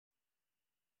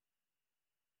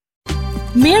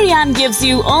Marianne gives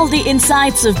you all the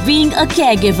insights of being a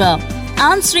caregiver,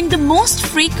 answering the most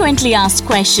frequently asked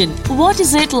question, what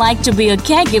is it like to be a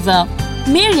caregiver?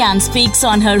 Marianne speaks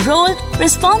on her role,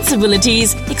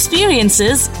 responsibilities,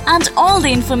 experiences, and all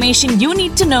the information you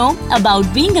need to know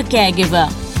about being a caregiver.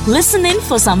 Listen in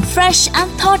for some fresh and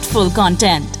thoughtful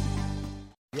content.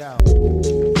 Yeah.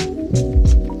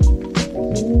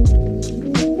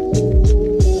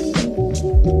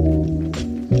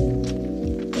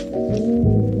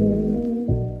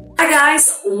 Hi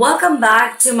guys, welcome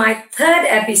back to my third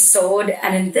episode,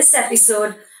 and in this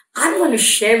episode I'm going to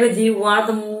share with you one of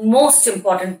the most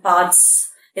important parts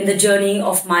in the journey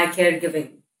of my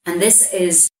caregiving, and this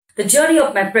is the journey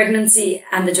of my pregnancy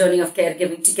and the journey of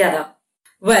caregiving together.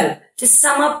 Well, to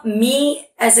sum up me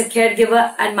as a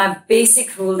caregiver, and my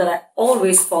basic rule that I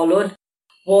always followed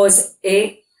was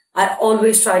I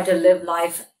always tried to live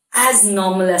life as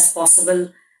normal as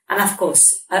possible, and of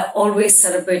course I always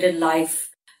celebrated life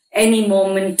any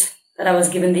moment that I was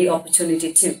given the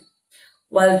opportunity to.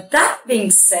 Well, that being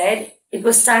said, it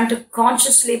was time to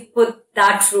consciously put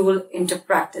that rule into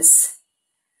practice.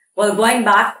 Well, going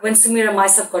back, when Sumir and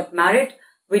myself got married,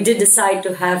 we did decide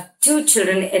to have 2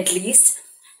 children at least,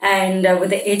 and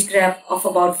with the age gap of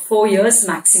about 4 years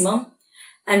maximum.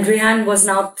 And Rehan was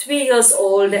now 3 years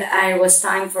old, and it was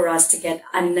time for us to get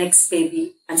our next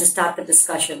baby and to start the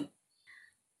discussion.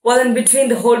 Well, in between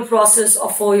the whole process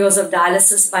of 4 years of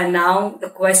dialysis, by now, the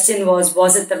question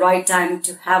was it the right time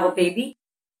to have a baby?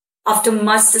 After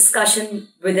much discussion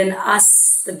within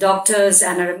us, the doctors,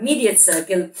 and our immediate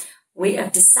circle, we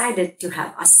have decided to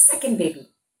have a second baby.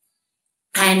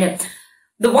 And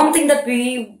the one thing that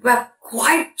we were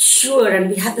quite sure, and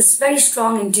we had this very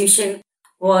strong intuition,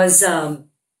 was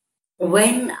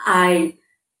when I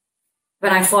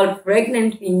fall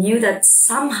pregnant, we knew that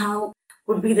somehow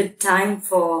would be the time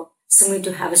for Sumit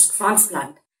to have his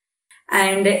transplant.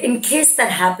 And in case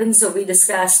that happens, so we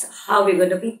discussed how we're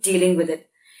going to be dealing with it.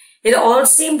 It all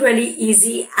seemed really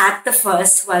easy at the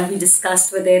first while we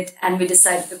discussed with it, and we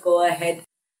decided to go ahead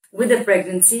with the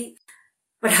pregnancy.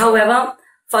 But however,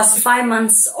 first 5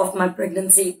 months of my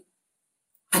pregnancy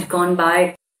had gone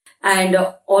by, and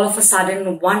all of a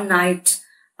sudden one night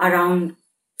around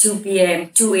 2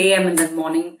 a.m. in the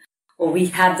morning, we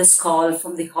had this call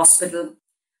from the hospital.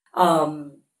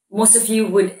 Most of you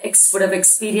would have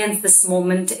experienced this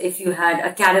moment if you had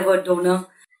a cadaver donor.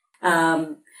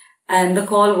 And the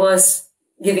call was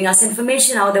giving us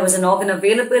information how there was an organ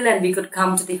available and we could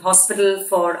come to the hospital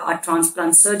for our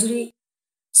transplant surgery.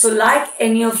 So like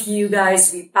any of you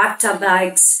guys, we packed our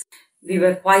bags. We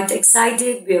were quite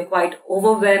excited. We were quite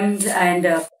overwhelmed,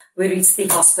 and we reached the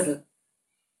hospital.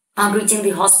 On reaching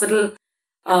the hospital,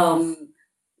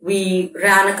 we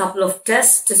ran a couple of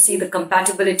tests to see the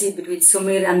compatibility between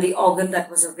Sumir and the organ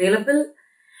that was available.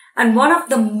 And one of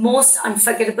the most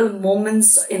unforgettable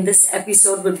moments in this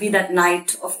episode would be that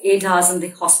night of 8 hours in the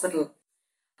hospital.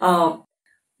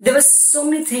 There were so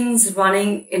many things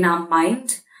running in our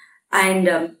mind.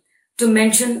 And to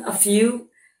mention a few,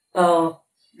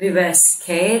 we were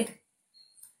scared.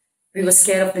 We were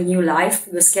scared of the new life.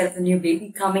 We were scared of the new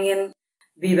baby coming in.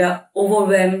 We were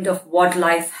overwhelmed of what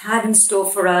life had in store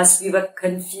for us. We were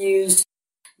confused.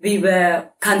 We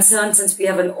were concerned, since we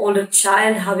have an older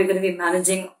child, how we're going to be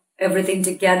managing everything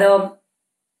together.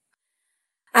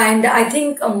 And I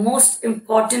think most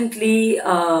importantly,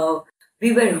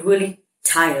 we were really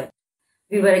tired.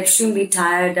 We were extremely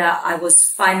tired. I was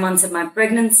 5 months in my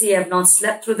pregnancy. I have not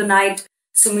slept through the night.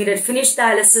 Sumit had finished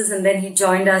dialysis, and then he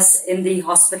joined us in the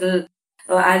hospital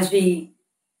as we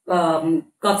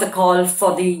got the call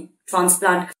for the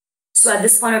transplant. So at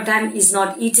this point of time, he's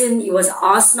not eaten. He was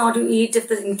asked not to eat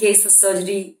in case the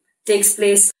surgery takes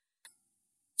place.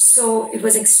 So it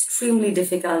was extremely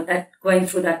difficult going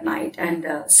through that night. And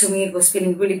Sumit was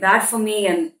feeling really bad for me,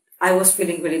 and I was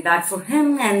feeling really bad for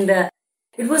him. And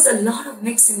it was a lot of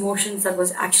mixed emotions that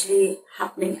was actually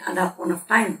happening at that point of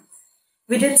time.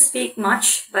 We didn't speak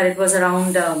much, but it was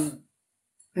around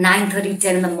 9:30,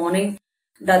 10 in the morning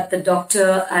that the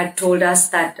doctor had told us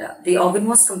that the organ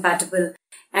was compatible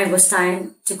and it was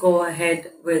time to go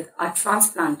ahead with our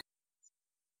transplant.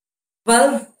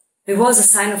 Well, it was a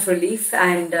sign of relief,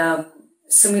 and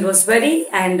Sumit was ready,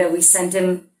 and we sent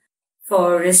him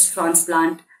for his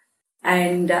transplant.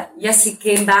 And yes, he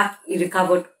came back. He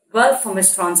recovered well from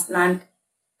his transplant,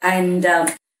 and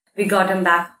we got him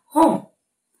back home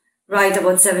right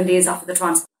about 7 days after the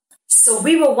transplant. So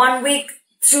we were 1 week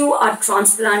through our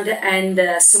transplant, and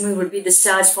Sumit would be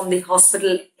discharged from the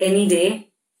hospital any day.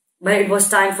 But it was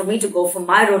time for me to go for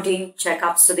my routine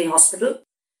checkups to the hospital.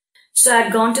 So I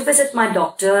had gone to visit my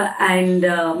doctor, and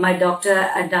my doctor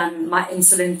had done my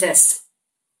insulin test.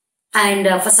 And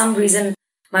for some reason,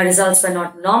 my results were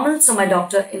not normal. So my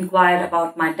doctor inquired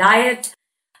about my diet,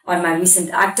 on my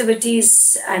recent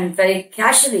activities, and very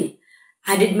casually,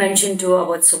 I did mention to her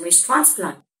about Sumi's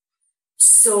transplant.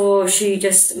 So she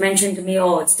just mentioned to me,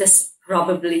 oh, it's just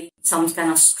probably some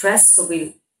kind of stress. So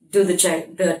we'll do the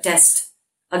test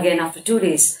again after 2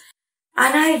 days.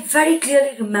 And I very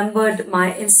clearly remembered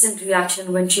my instant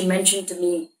reaction when she mentioned to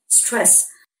me stress,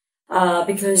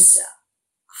 because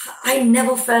I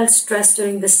never felt stressed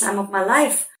during this time of my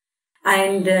life.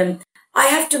 And I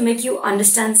have to make you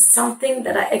understand something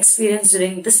that I experienced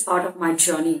during this part of my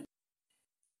journey.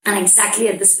 And exactly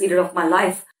at this period of my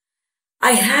life,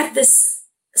 I had this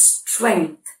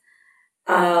strength.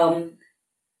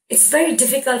 It's very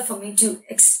difficult for me to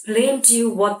explain to you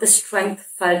what the strength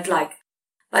felt like.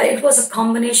 But it was a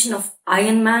combination of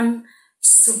Iron Man,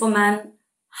 Superman,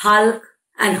 Hulk,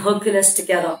 and Hercules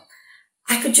together.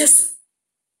 I could just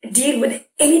deal with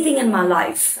anything in my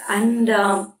life. And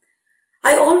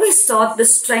I always thought the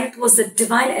strength was the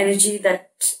divine energy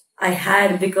that I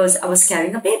had because I was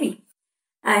carrying a baby.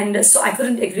 And so I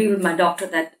couldn't agree with my doctor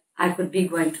that I could be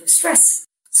going through stress.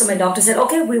 So my doctor said,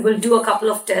 okay, we will do a couple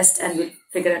of tests and we'll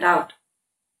figure it out.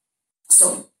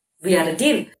 So we had a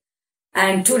deal.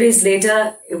 And 2 days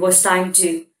later, it was time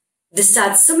to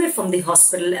discharge Sumit from the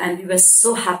hospital. And we were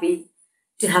so happy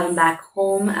to have him back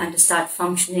home and to start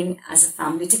functioning as a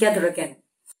family together again.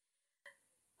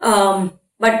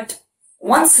 But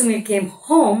once Sumit came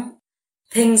home,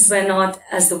 things were not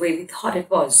as the way we thought it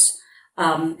was.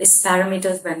 His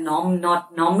parameters were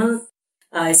not normal.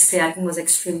 His creatinine was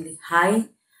extremely high.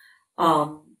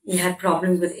 He had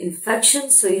problems with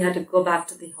infections, so he had to go back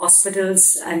to the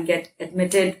hospitals and get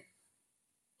admitted.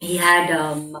 He had,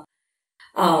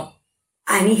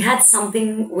 and he had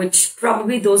something which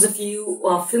probably those of you who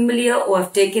are familiar or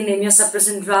have taken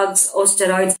immunosuppressant drugs or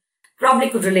steroids probably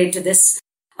could relate to this.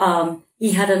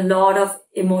 He had a lot of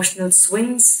emotional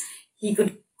swings. He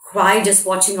could cry just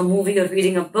watching a movie or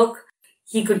reading a book.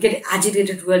 He could get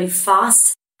agitated really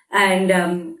fast. And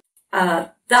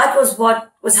that was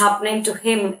what was happening to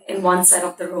him in one side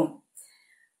of the room.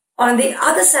 On the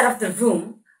other side of the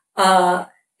room,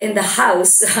 in the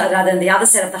house, rather than the other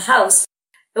side of the house,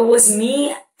 it was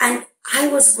me, and I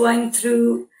was going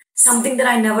through something that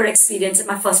I never experienced in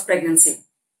my first pregnancy.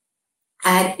 I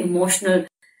had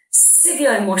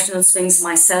severe emotional swings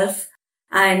myself,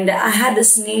 and I had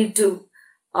this need to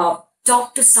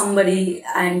talk to somebody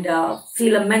and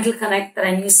feel a mental connect that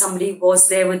I knew somebody was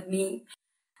there with me.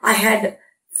 I had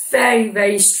very,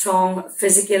 very strong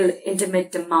physical,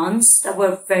 intimate demands that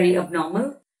were very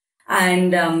abnormal.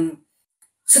 And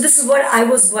so this is what I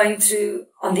was going through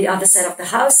on the other side of the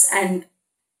house. And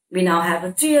we now have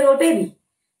a 3-year-old baby.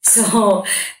 So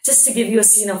just to give you a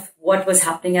scene of what was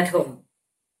happening at home.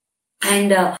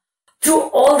 And through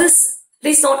all this,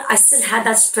 please note, I still had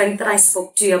that strength that I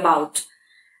spoke to you about.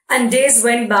 And days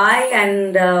went by,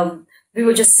 and we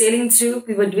were just sailing through.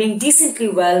 We were doing decently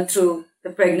well through the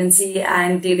pregnancy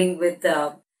and dealing with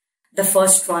the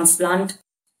first transplant.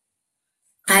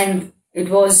 And it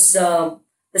was the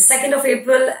 2nd of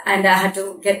April, and I had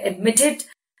to get admitted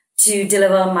to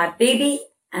deliver my baby.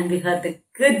 And we heard the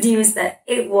good news that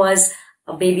it was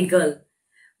a baby girl.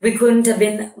 We couldn't have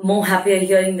been more happier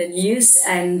hearing the news.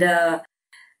 And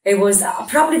it was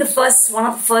probably one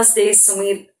of the first days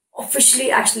Sumit officially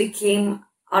actually came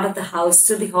out of the house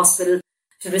to the hospital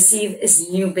to receive his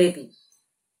new baby.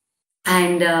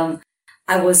 And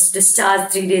I was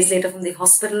discharged 3 days later from the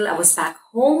hospital. I was back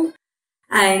home,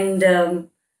 and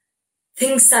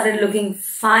things started looking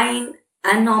fine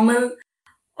and normal.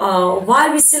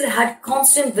 While we still had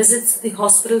constant visits to the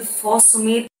hospital for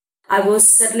Sumit, I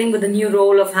was settling with the new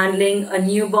role of handling a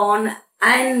newborn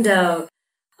and a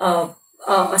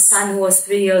son who was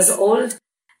 3 years old.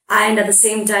 And at the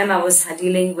same time, I was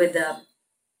dealing with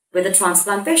a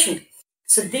transplant patient.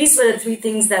 So these were the 3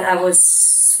 things that I was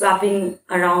swapping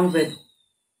around with.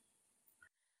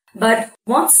 But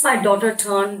once my daughter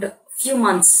turned a few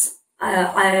months,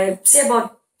 I say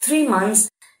about 3 months,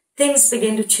 things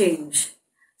began to change.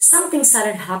 Something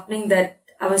started happening that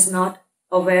I was not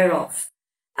aware of.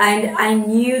 And I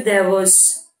knew there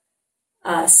was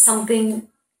something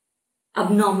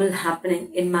abnormal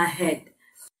happening in my head.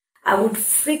 I would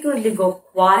frequently go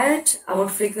quiet. I would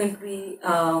frequently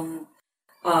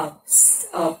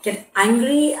get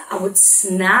angry. I would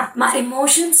snap. My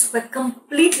emotions were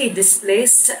completely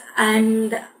displaced,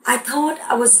 and I thought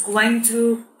I was going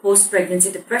through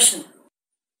post-pregnancy depression.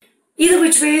 Either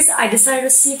which ways, I decided to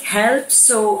seek help.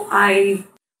 So I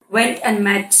went and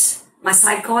met my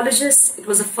psychologist. It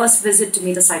was the first visit to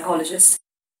meet a psychologist.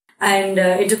 And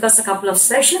it took us a couple of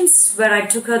sessions where I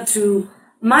took her through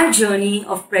my journey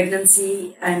of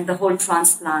pregnancy and the whole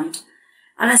transplant.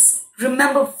 And I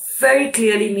remember very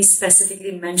clearly me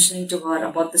specifically mentioning to her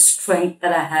about the strength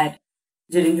that I had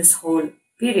during this whole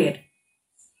period.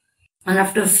 And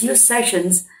after a few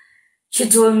sessions, she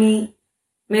told me,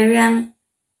 Marianne,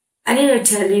 I need to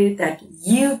tell you that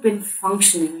you've been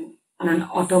functioning on an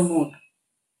auto mode.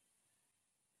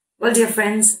 Well, dear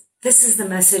friends, this is the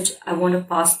message I want to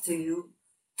pass to you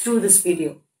through this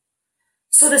video.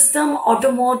 So this term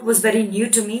auto mode was very new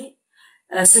to me.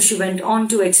 So she went on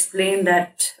to explain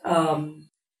that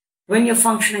when you're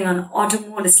functioning on auto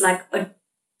mode, it's like a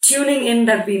tuning in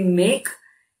that we make,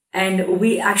 and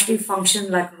we actually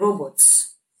function like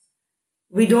robots.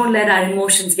 We don't let our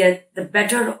emotions get the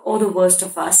better or the worst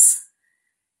of us.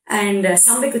 And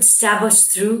somebody could stab us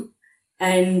through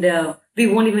and we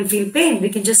won't even feel pain. We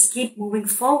can just keep moving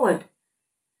forward.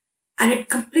 And it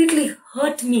completely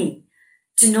hurt me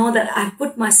to know that I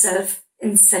put myself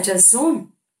in such a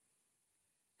zone.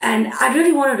 And I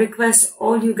really want to request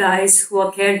all you guys who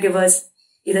are caregivers,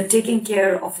 either taking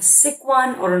care of a sick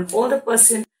one or an older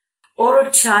person or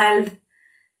a child,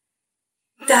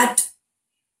 that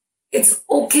it's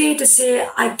okay to say,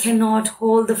 I cannot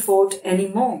hold the fort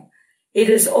anymore. It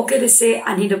is okay to say,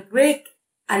 I need a break.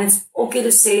 And it's okay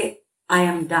to say, I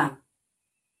am done.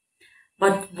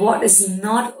 But what is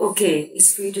not okay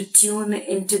is for you to tune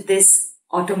into this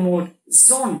auto mode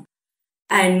zone.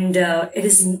 And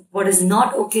what is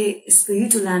not okay is for you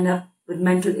to land up with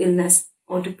mental illness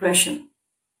or depression.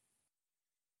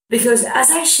 Because as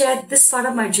I shared this part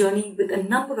of my journey with a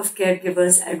number of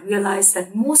caregivers, I realized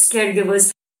that most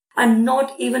caregivers are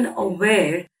not even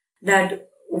aware that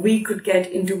we could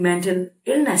get into mental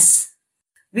illness.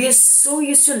 We are so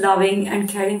used to loving and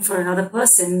caring for another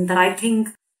person that I think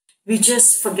we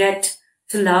just forget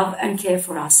to love and care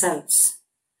for ourselves.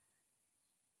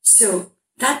 So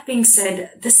that being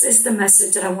said, this is the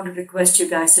message that I want to request you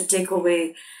guys to take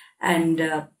away, and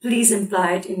please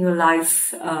imply it in your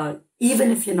life,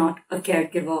 even if you're not a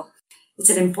caregiver. It's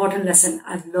an important lesson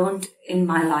I've learned in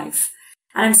my life.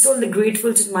 And I'm so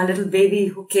grateful to my little baby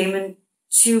who came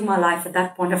into my life at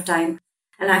that point of time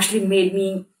and actually made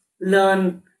me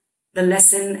learn the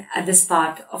lesson at this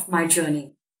part of my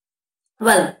journey.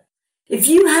 Well, if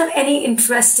you have any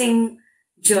interesting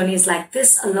journeys like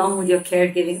this along with your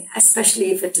caregiving,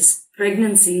 especially if it is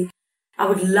pregnancy, I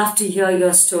would love to hear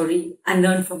your story and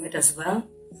learn from it as well.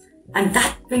 And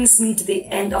that brings me to the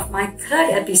end of my third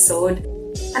episode.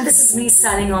 And this is me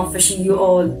signing off, wishing you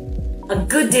all a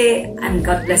good day and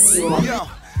God bless you all.